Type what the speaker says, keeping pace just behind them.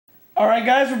All right,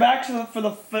 guys, we're back for the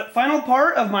final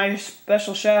part of my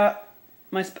special shout,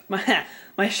 my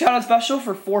shout out special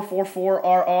for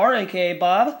 444RR, aka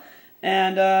Bob,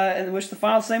 and in which the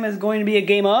final segment is going to be a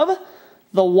game of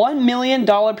the $1 Million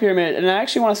Pyramid. And I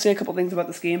actually want to say a couple things about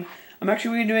this game. I'm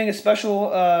actually going to be doing a special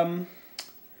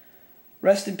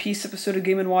rest in peace episode of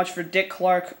Game & Watch for Dick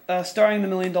Clark, starring the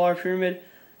 $1 Million Pyramid.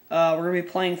 We're going to be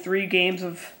playing 3 games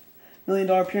of $1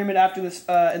 Million Pyramid after this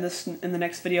in the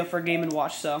next video for Game &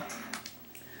 Watch. So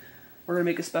we're going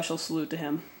to make a special salute to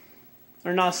him.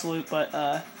 Or not a salute, but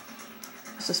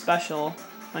just a special,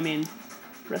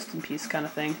 rest in peace kind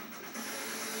of thing.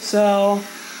 So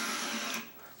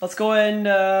let's go ahead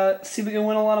and see if we can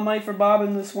win a lot of money for Bob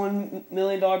in this $1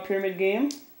 Million Pyramid game.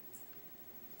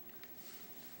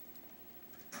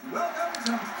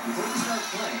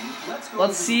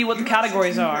 Let's see what the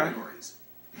categories are.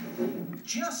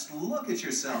 Just look at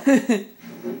yourself.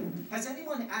 Has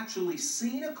anyone actually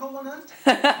seen a koa nut?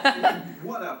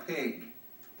 What a pig.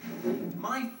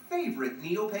 My favorite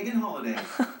neo-pagan holiday.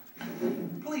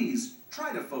 Please,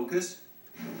 try to focus.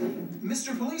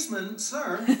 Mr. Policeman,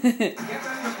 sir, get ready to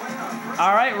play our first.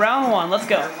 Alright, round 1, let's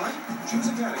go. Choose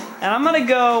a category. And I'm going to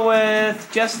go with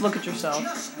Just Look at Yourself.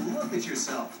 Just look at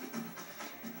yourself.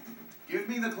 Give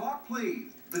me the clock,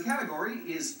 please. The category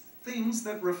is things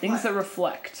that reflect. Things that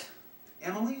reflect.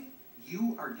 Emily,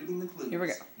 you are giving the clues. Here we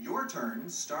go. Your turn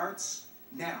starts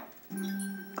now.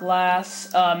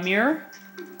 Glass, mirror.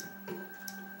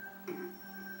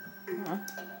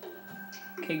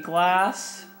 Okay,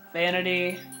 glass,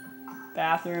 vanity,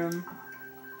 bathroom.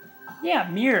 Yeah,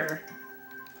 mirror.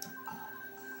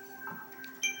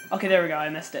 Okay, there we go, I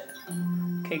missed it.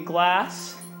 Okay,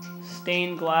 glass,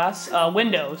 stained glass,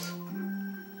 windows.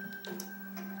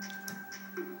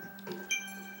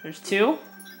 There's 2.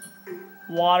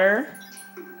 Water,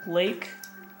 lake,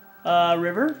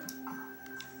 river.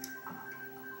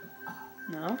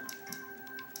 No.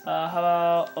 How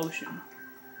about ocean?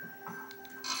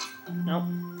 Nope.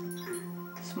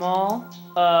 Small,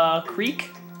 creek.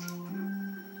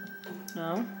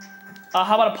 No.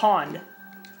 How about a pond?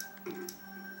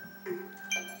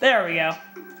 There we go.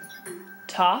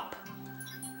 Top,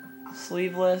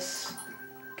 sleeveless,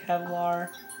 Kevlar,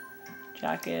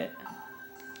 jacket.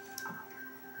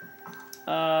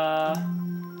 A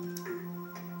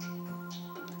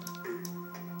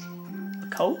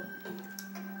coat?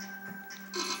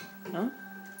 No.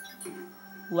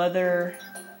 Leather,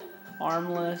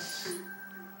 armless,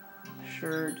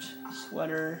 shirt,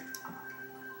 sweater.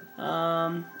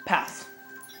 Pass.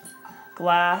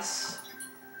 Glass,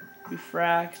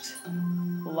 refract,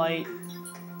 light,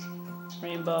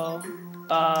 rainbow.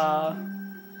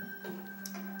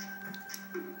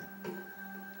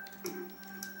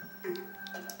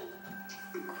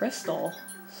 Crystal,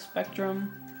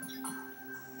 spectrum,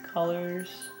 colors,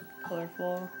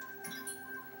 colorful,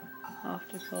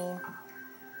 optical,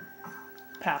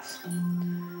 pass.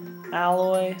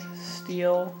 Alloy,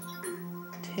 steel,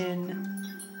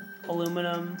 tin,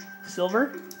 aluminum,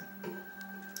 silver.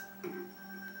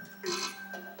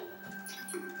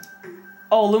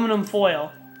 Oh, aluminum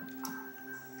foil.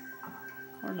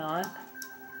 Or not.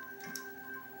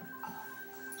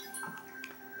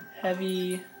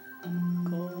 Heavy,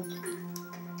 gold,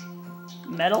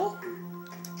 metal?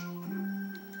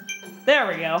 There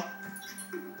we go.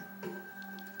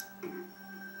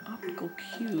 Optical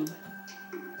cube.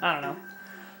 I don't know.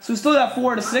 So we still got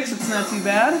 4 to 6. It's not too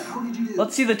bad.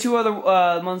 Let's see the 2 other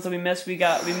ones that we missed. We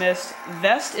missed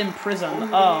vest and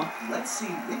prism. Oh. Let's see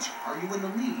which are you in the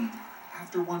lead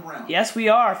after 1 round. Yes, we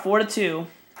are. 4 to 2.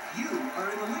 You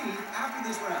are in the lead after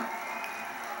this round.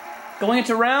 Going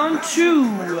into round 2.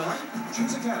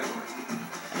 Choose a category.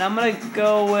 And I'm gonna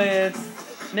go with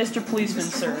Mr. Policeman,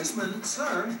 Mr. sir. Policeman,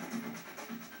 sir.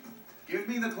 Give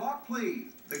me the clock,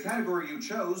 please. The category you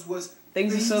chose was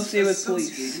Things associated with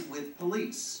police. associated with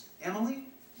police. Emily,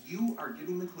 you are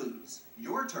giving the clues.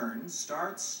 Your turn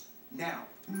starts now.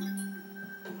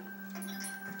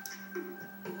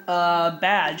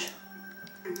 Badge.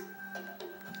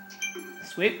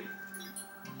 Sweep.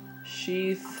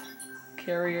 Sheath.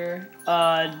 Carrier.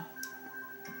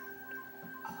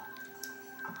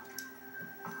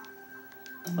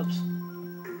 Oops.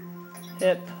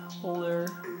 Hip. Holder.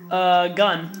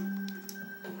 Gun.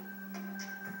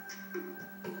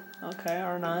 Okay,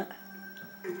 or not.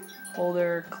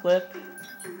 Holder, clip,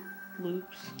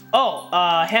 loops. Oh,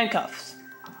 handcuffs.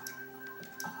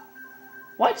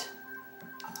 What?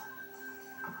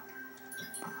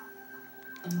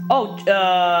 Oh,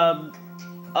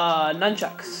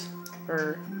 nunchucks.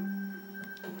 Or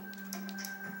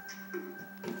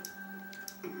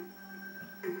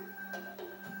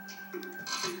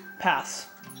Pass.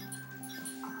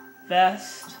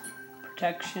 Vest,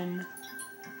 protection,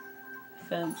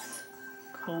 defense,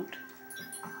 coat.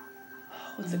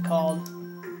 What's it called?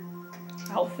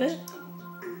 Outfit?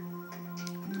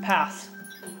 Pass.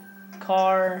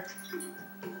 Car,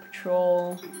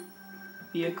 patrol,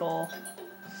 vehicle,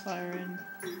 siren.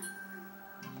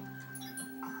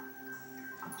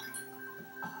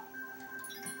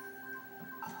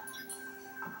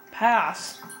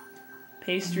 Pass.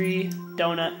 Pastry,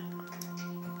 donut.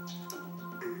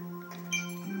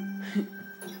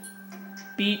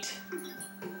 Beat,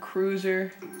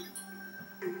 cruiser,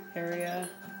 area,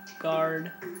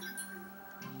 guard,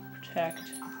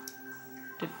 protect,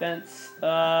 defense.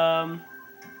 Gosh,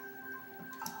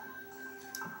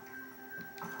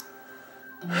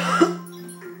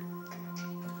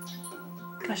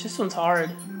 this one's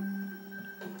hard.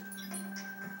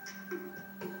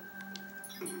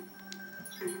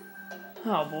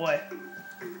 Oh boy.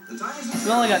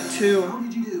 We only got 2. How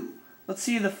did you do? Let's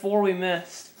see the 4 we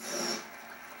missed.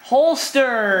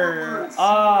 Holster!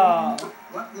 Ah.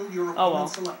 What will your Oh well.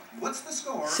 select? What's the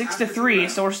score? 6 to 3,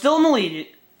 so we're still in the lead.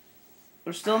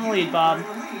 We're still in the lead, Bob.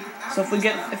 So if we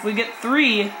get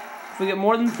 3, if we get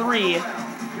more than 3,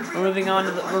 we're moving on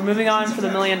for the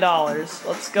 $1 million.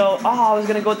 Let's go. Oh, I was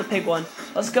gonna go with the pig one.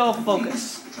 Let's go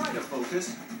focus. Try to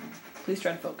focus. Please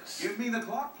try to focus. Give me the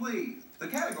clock, please. The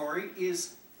category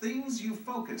is things you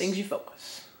focus. Things you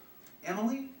focus.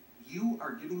 Emily, you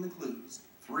are giving the clues.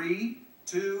 3,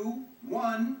 2,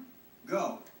 1,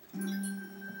 go.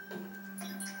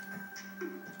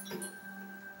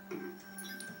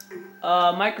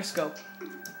 Microscope.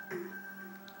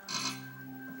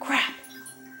 Crap.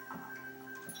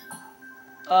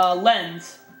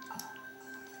 Lens.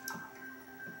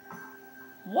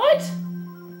 What?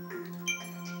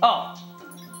 Oh.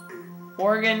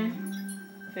 Organ,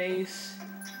 face,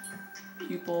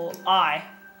 pupil, eye.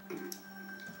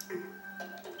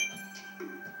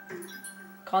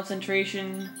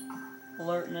 Concentration,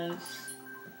 alertness.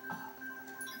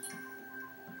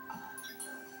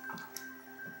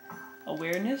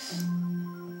 Awareness.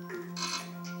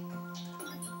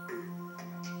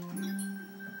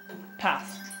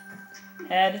 Path.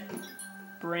 Head,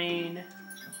 brain,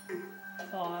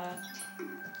 thought.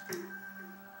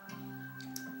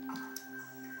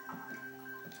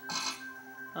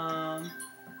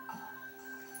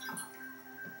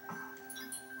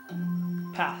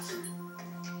 Pass.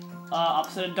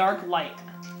 Opposite of dark, light.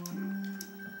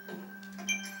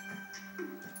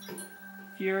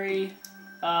 Fury,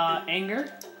 anger.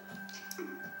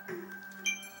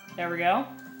 There we go.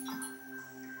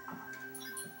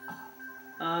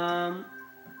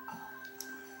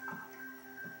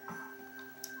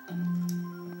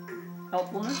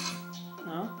 Helpfulness?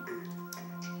 No.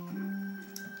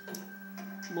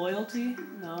 Loyalty?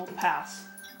 No. Pass.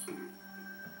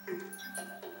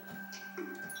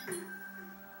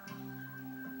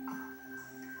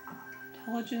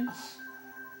 Intelligence?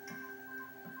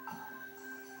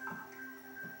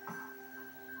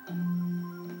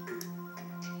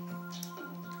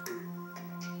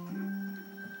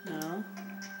 No.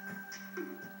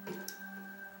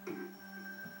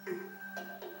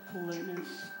 Alertness?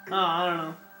 Oh, I don't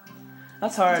know.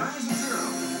 That's hard.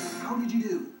 How did you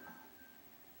do?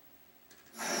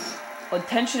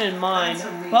 Attention in mind.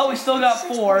 Well, we still got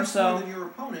 4, so. Your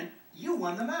opponent, you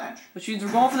won the match. Which means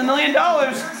we're going for the $1 million.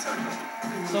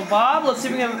 So Bob, let's see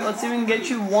if we can get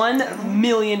you $1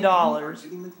 million.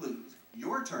 Giving the clues.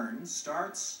 Your turn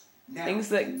starts now. Things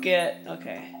that get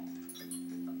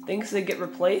Things that get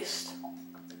replaced.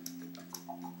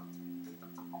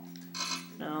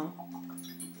 No.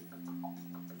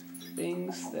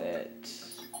 Things that.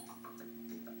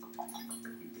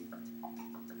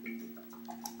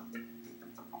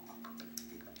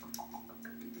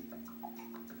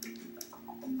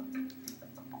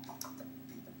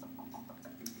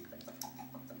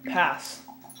 Pass.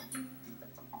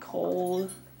 Cold,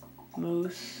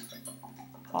 moose,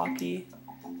 hockey,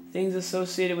 things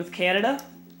associated with Canada.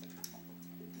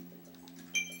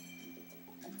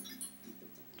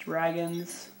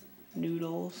 Dragons,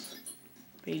 noodles,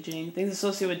 Beijing, things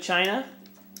associated with China.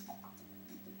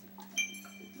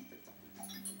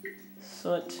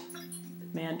 Soot,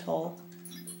 mantle,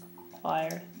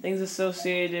 fire, things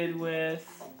associated with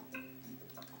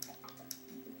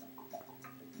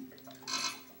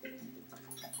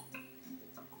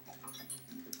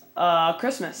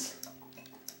Christmas.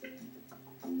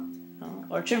 Oh,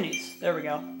 or chimneys. There we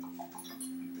go.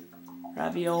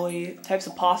 Ravioli. Types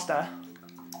of pasta.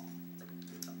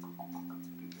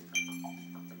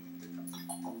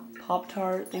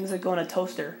 Pop-Tart. Things that go in a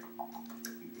toaster.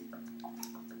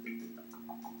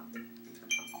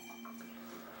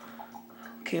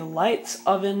 Okay, lights,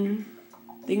 oven,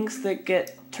 things that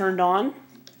get turned on.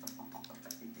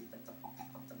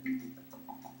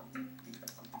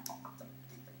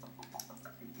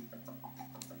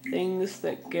 Things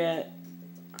that get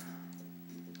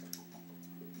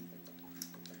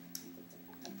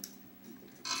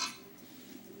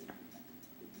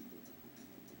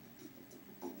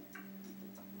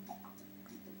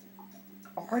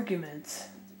arguments.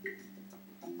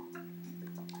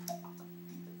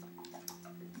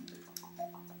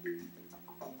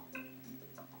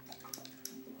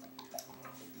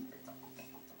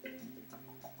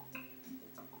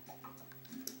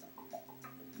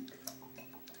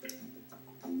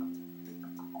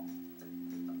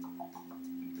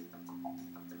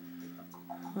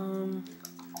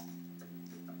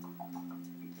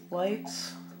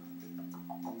 Lights.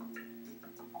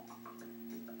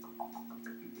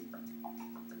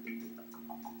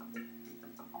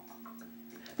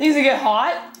 Things that get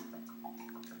hot.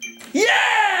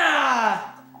 Yeah!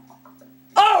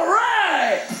 All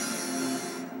right!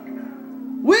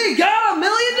 We got $1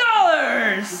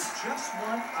 million! Just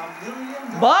won $1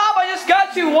 million. Bob, I just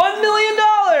got you $1 million!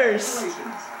 Congratulations.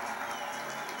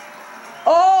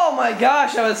 Oh my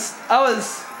gosh, I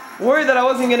was worried that I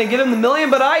wasn't gonna get him the million,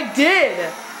 but I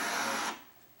did!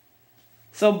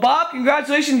 So Bob,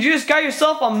 congratulations, you just got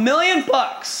yourself $1 million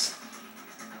bucks.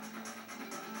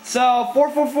 So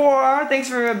 444R, thanks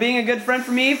for being a good friend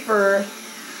for me for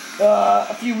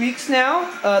a few weeks now.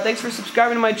 Thanks for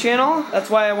subscribing to my channel. That's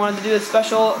why I wanted to do a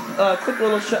special, quick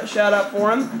little shout out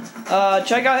for him.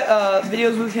 Check out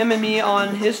videos with him and me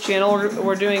on his channel.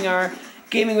 We're doing our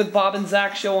Gaming with Bob and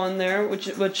Zach show on there,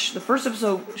 which the first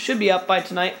episode should be up by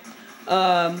tonight.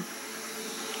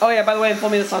 Oh yeah, by the way, I'm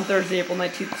filming this on Thursday, April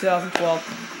 19th,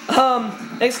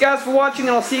 2012. Thanks guys for watching,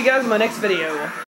 and I'll see you guys in my next video.